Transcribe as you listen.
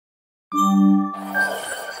So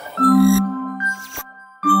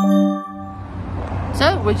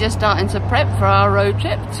we're just starting to prep for our road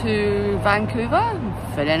trip to Vancouver,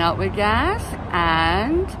 filling up with gas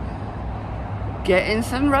and getting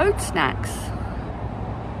some road snacks.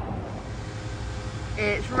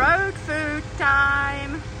 It's road food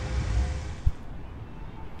time.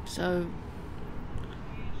 So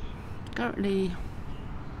currently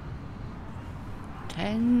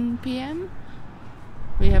 10 p.m.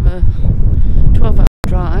 We have a 12-hour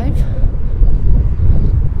drive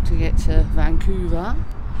to get to Vancouver.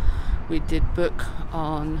 We did book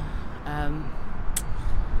on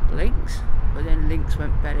Links, but then Links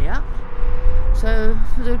went belly up. So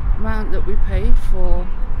for the amount that we paid for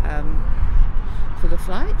the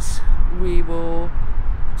flights, we will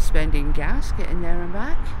spend in gas getting there and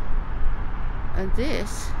back. And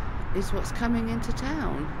this is what's coming into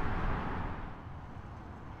town.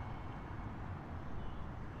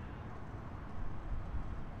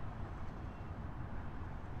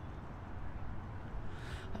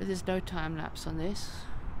 There's no time lapse on this.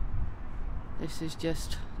 This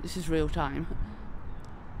is real time.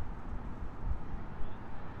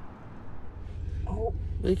 Oh,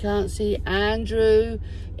 we can't see Andrew.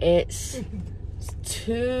 It's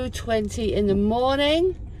 2:20 in the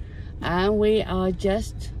morning and we are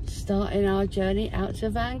just starting our journey out to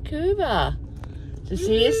Vancouver. So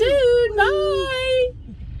see you soon. Bye.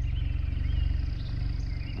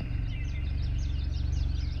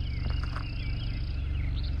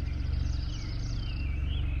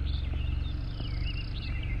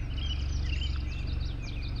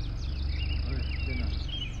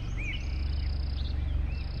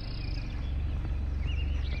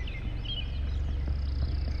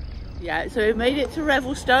 Yeah, so we made it to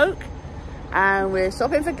Revelstoke and we're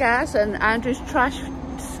stopping for gas and Andrew's trash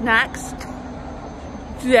snacks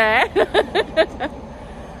there.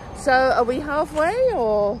 So are we halfway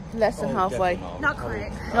or less than halfway? Not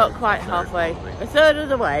quite. Not quite halfway. A third of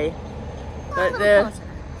the way. But the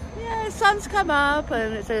sun's come up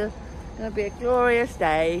and it's going to be a glorious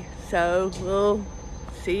day. So we'll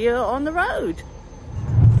see you on the road.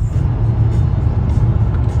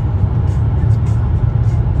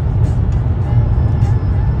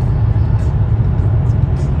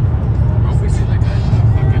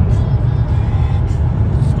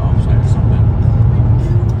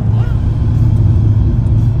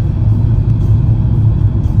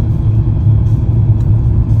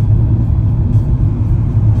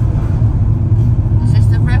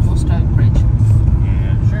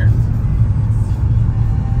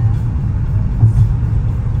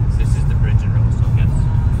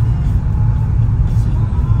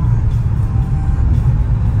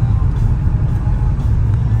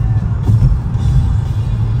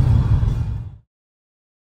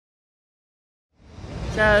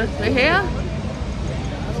 So we're here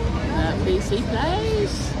at BC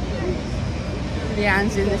Place.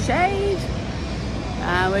 Leanne's in the shade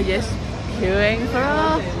and we're just queuing for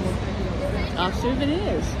our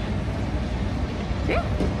souvenirs. Yeah.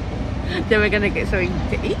 Then we're going to get something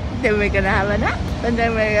to eat, then we're going to have a nap, and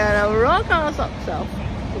then we're going to rock our socks off.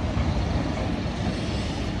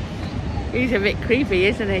 He's a bit creepy,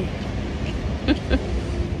 isn't he?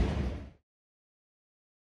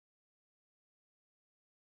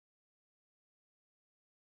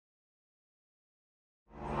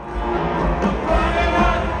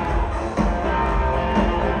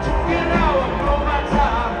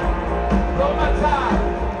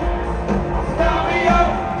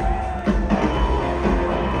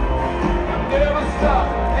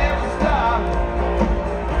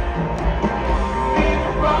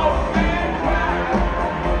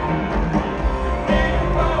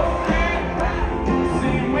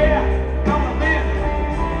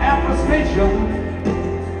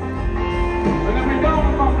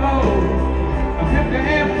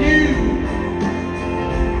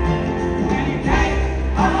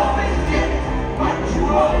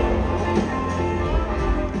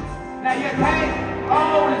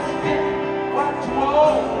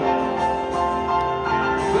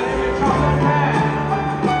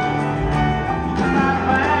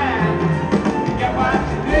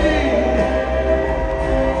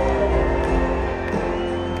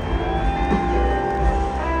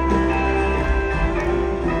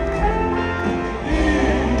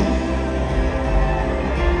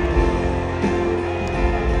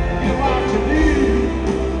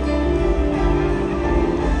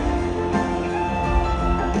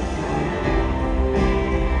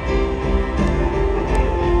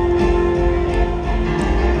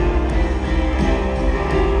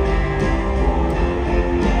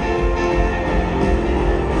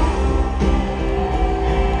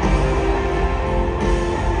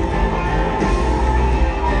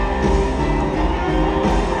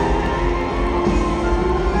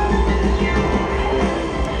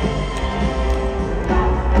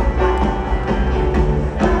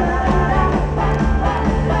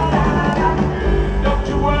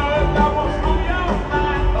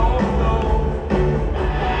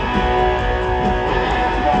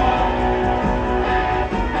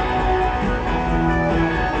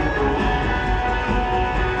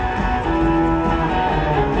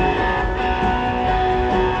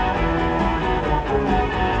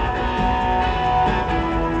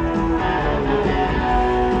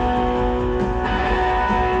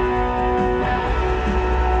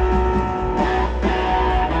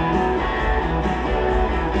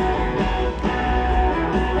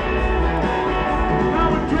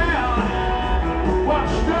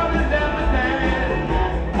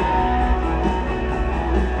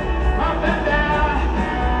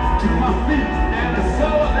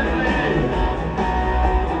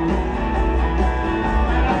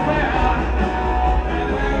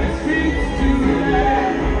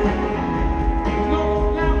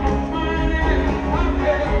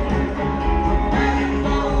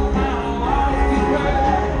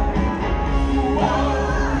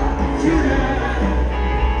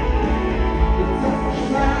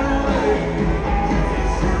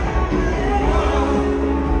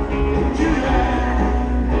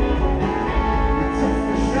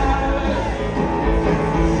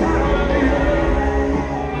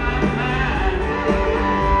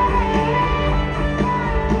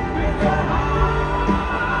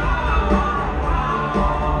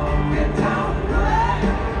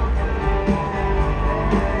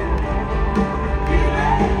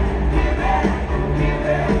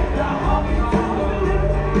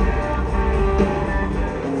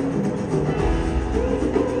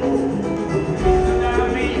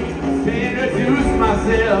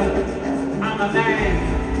 I'm a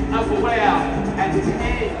man of well and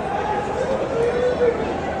 10.